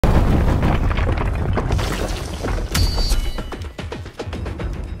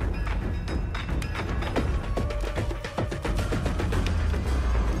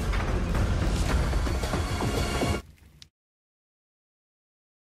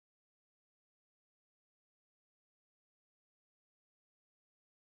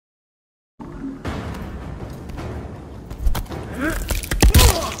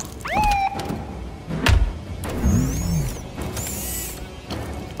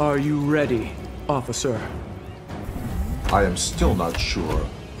Are you ready, officer? I am still not sure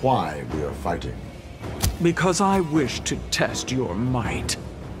why we are fighting. Because I wish to test your might.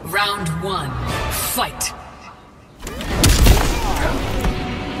 Round 1, fight!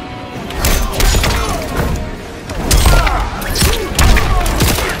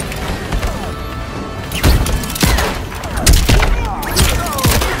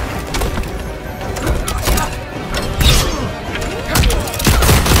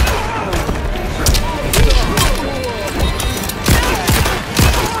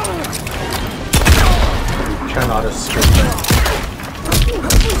 Cannot escape them.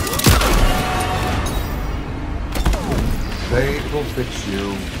 Fate will fix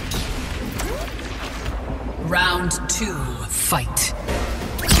you. Round 2, fight.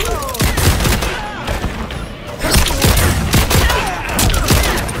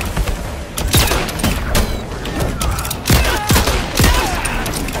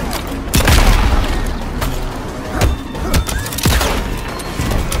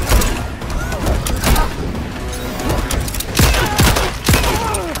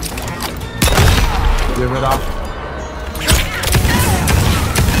 Give it up.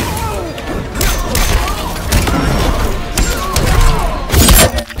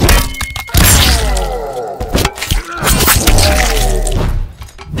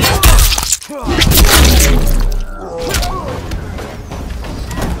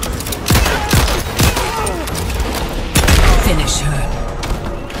 Finish her.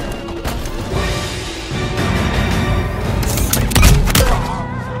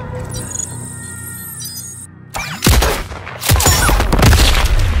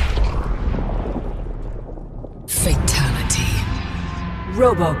 Fatality.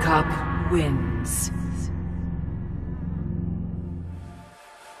 Robocop wins.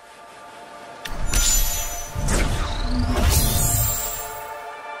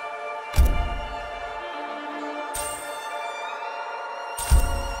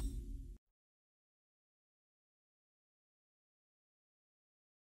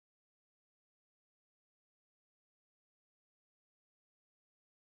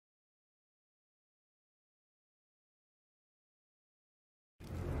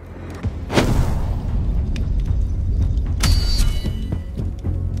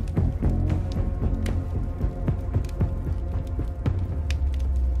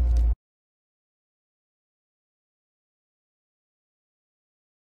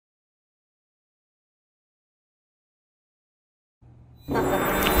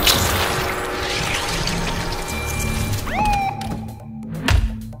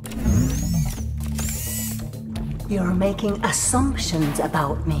 You're making assumptions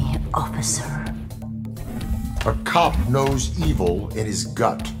about me, officer. A cop knows evil in his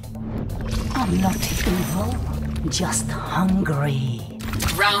gut. I'm not evil, just hungry.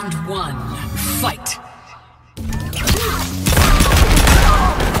 Round 1, fight.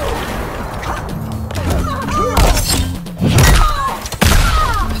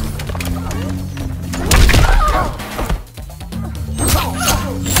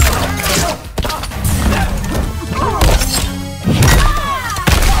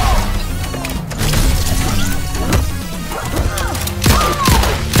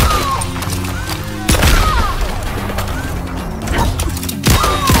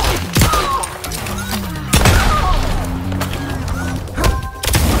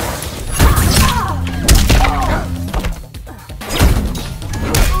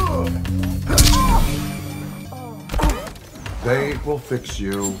 Fate will fix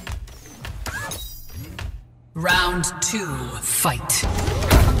you. Round 2, fight.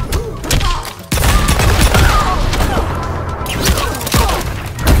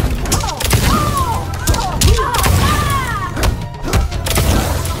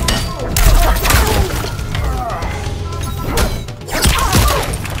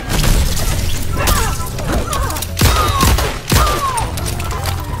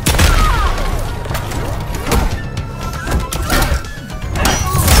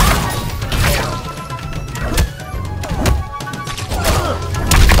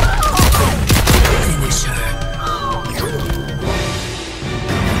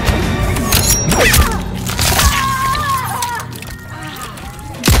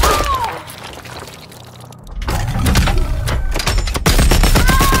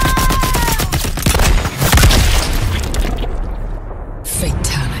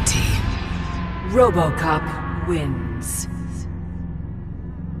 Robocop wins.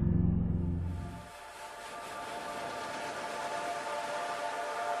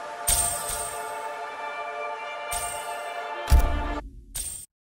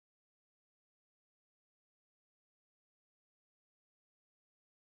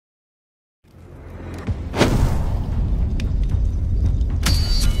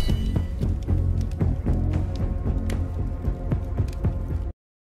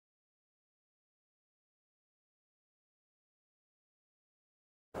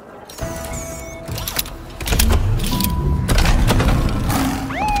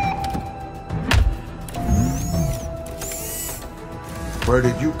 Where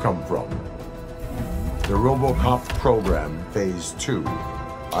did you come from? The Robocop program, Phase 2.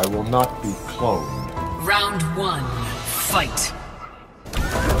 I will not be cloned. Round 1, fight.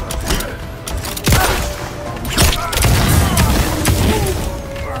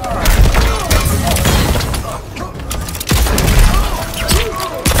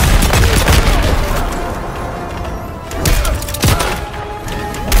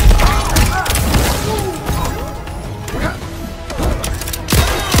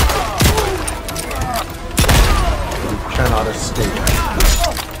 Cannot escape.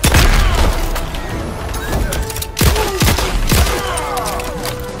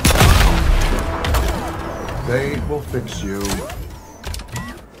 They will fix you.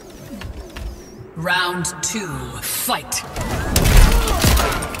 Round 2, fight.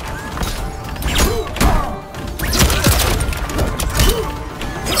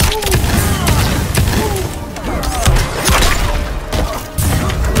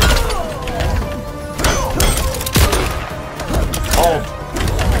 Halt!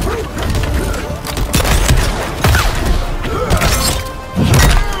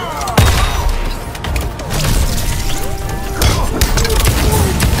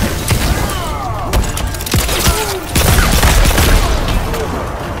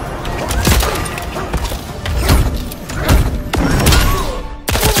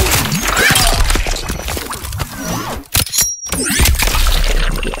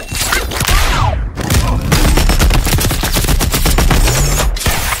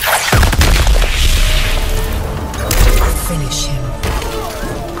 Finish him.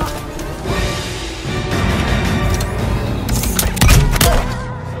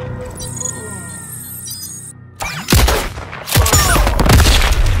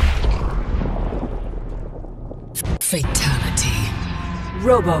 Fatality.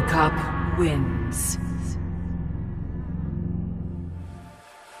 Robocop wins.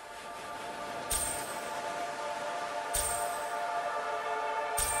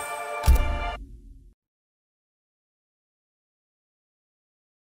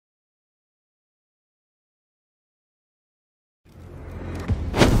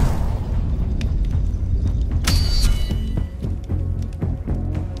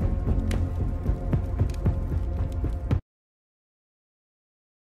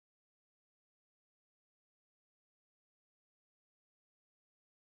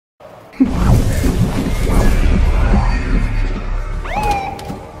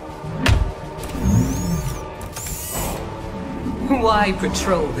 Why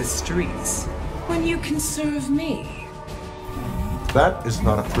patrol the streets when you can serve me? That is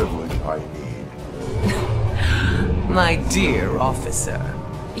not a privilege I need. My dear officer,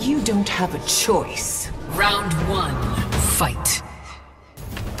 you don't have a choice. Round 1, fight.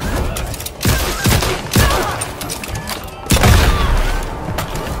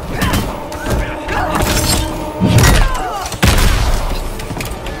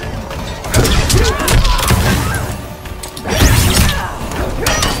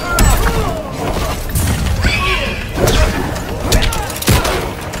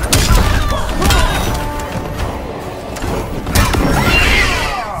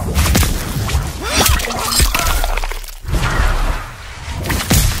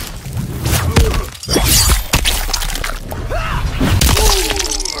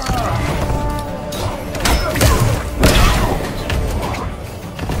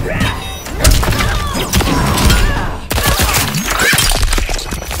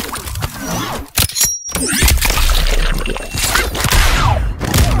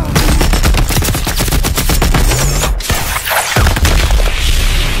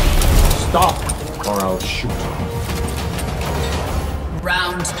 Stop, or I'll shoot.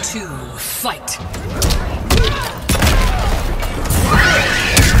 Round 2, fight.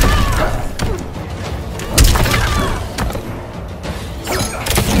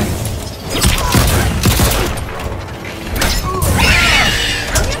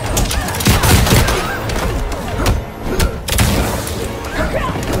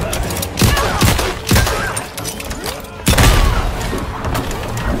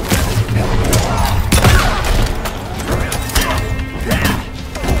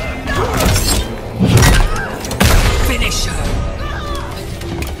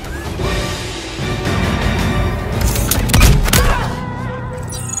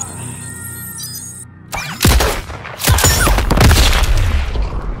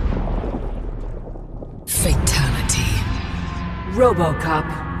 Fatality.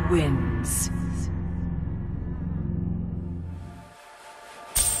 Robocop wins.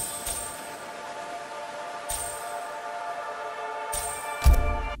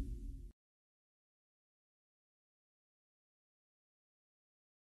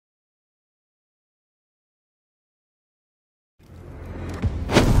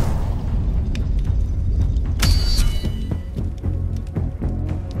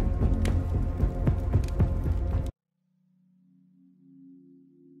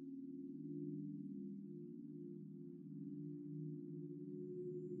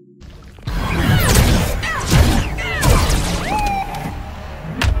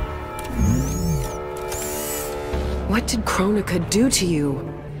 What did Kronika do to you?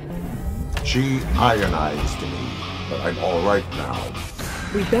 She ionized me, but I'm all right now.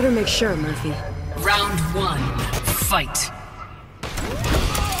 We'd better make sure, Murphy. Round 1. Fight.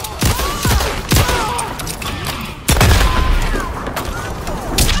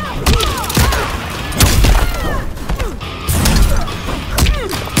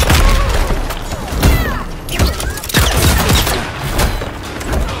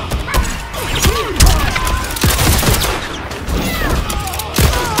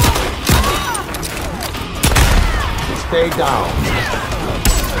 Stay down.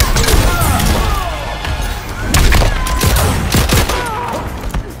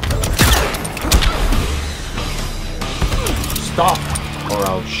 Stop, or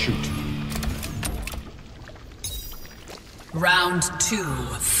I'll shoot. Round 2.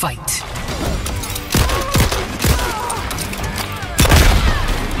 Fight.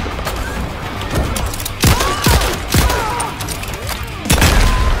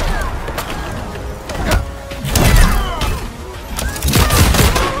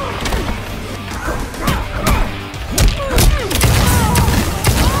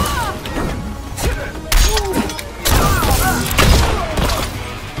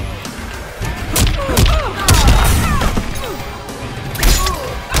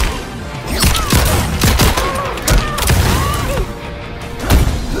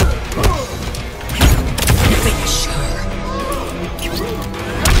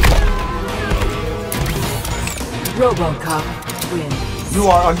 Robocop wins. You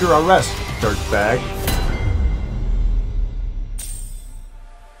are under arrest, dirtbag.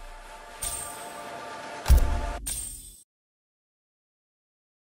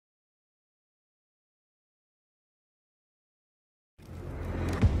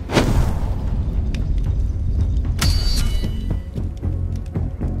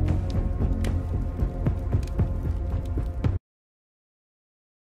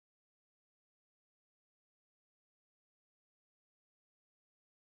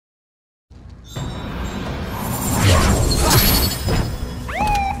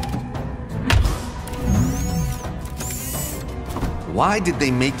 Why did they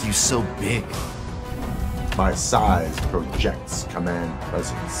make you so big? My size projects command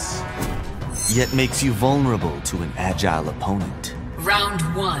presence. Yet makes you vulnerable to an agile opponent. Round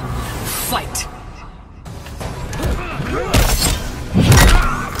 1. Fight.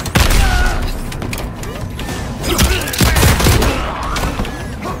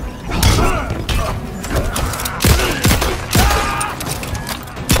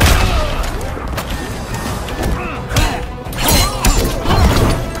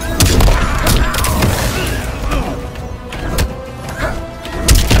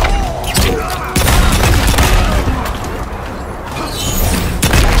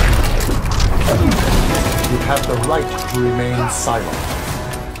 Have the right to remain silent.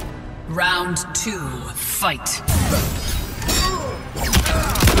 Round 2. Fight.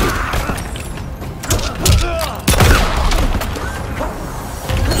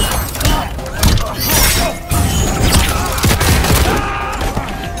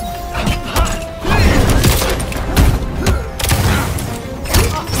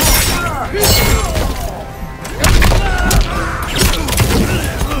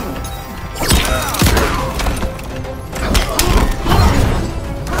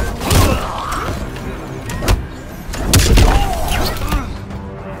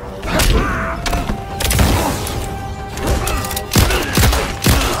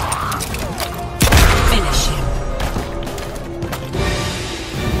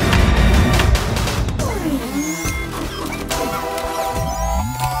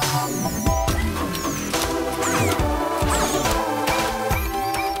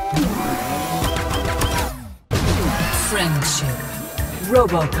 Friendship.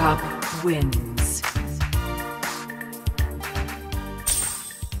 Robocop wins.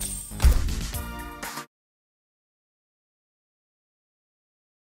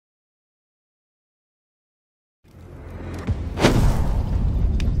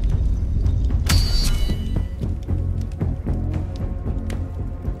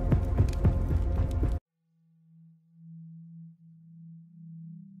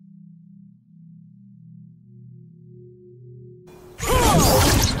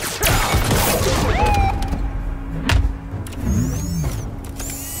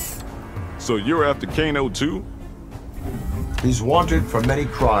 So you're after Kano too? He's wanted for many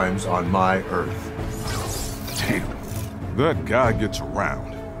crimes on my Earth. Damn, that guy gets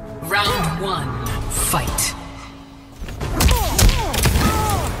around. Round 1. Fight.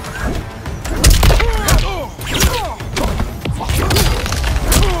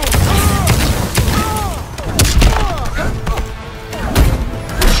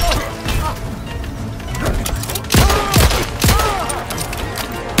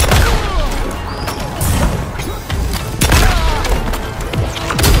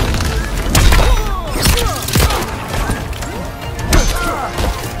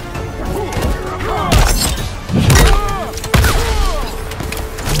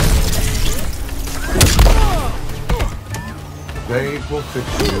 Jade will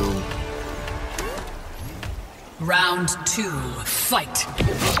fix you. Round 2, fight!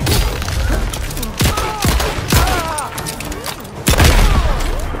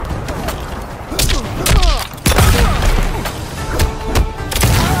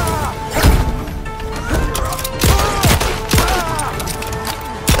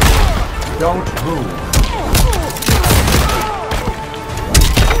 Don't move.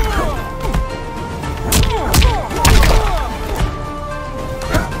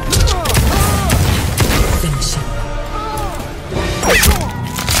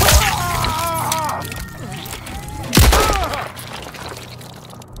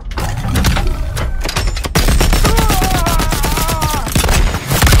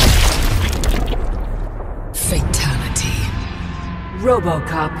 Fatality.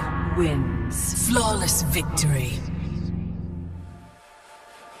 Robocop wins. Flawless victory.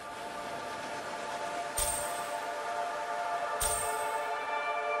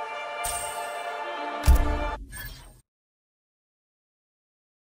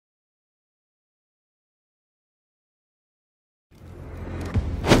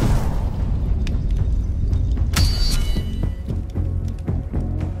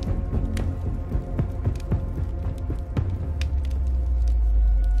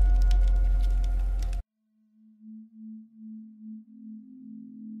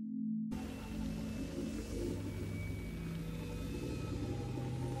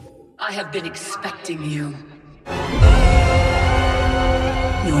 I have been expecting you.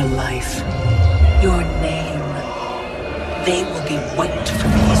 Your life, your name, they will be wiped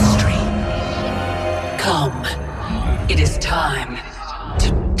from history. Come, it is time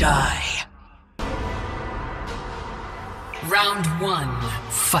to die. Round 1,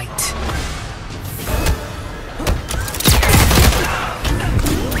 fight.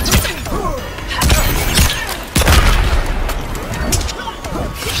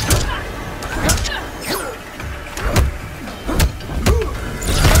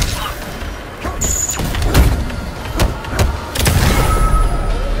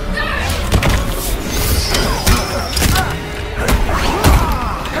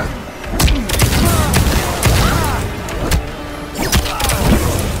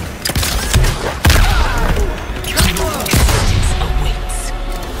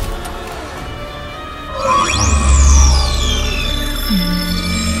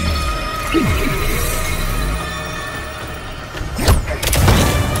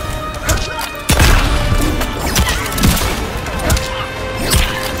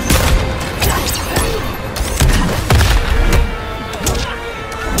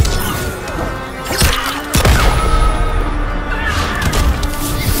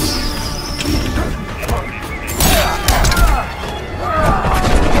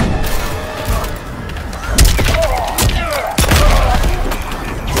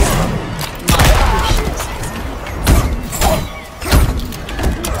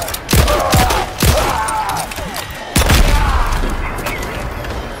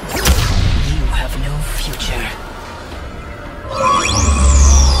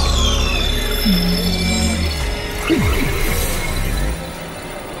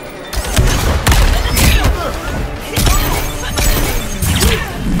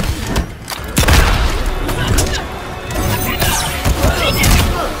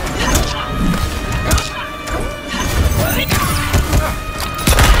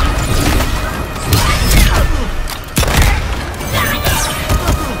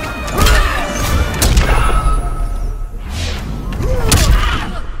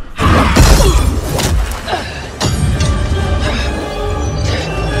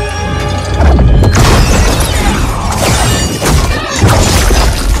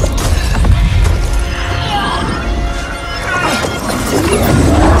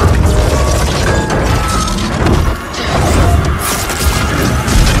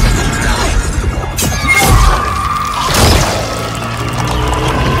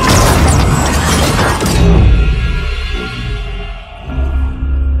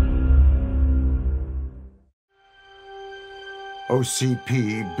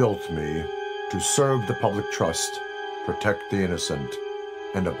 OCP built me to serve the public trust, protect the innocent,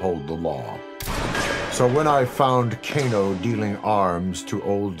 and uphold the law. So when I found Kano dealing arms to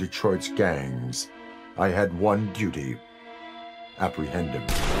old Detroit's gangs, I had one duty: apprehend him.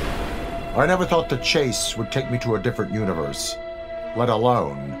 I never thought the chase would take me to a different universe, let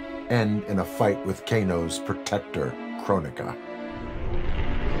alone end in a fight with Kano's protector, Kronika.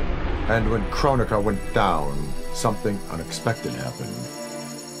 And when Kronika went down, something unexpected happened.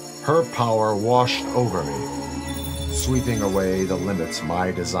 Her power washed over me, sweeping away the limits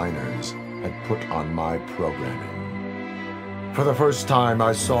my designers had put on my programming. For the first time,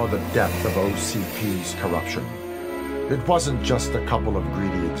 I saw the depth of OCP's corruption. It wasn't just a couple of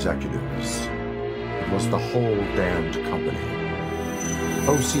greedy executives. It was the whole damned company.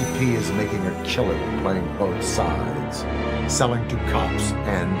 OCP is making a killing playing both sides, selling to cops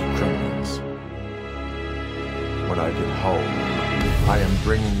and criminals. When I get home, I am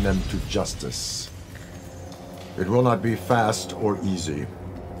bringing them to justice. It will not be fast or easy.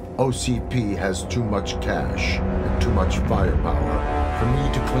 OCP has too much cash and too much firepower for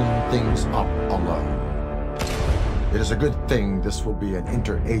me to clean things up alone. It is a good thing this will be an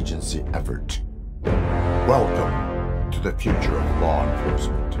interagency effort. Welcome to the future of law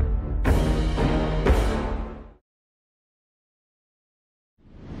enforcement.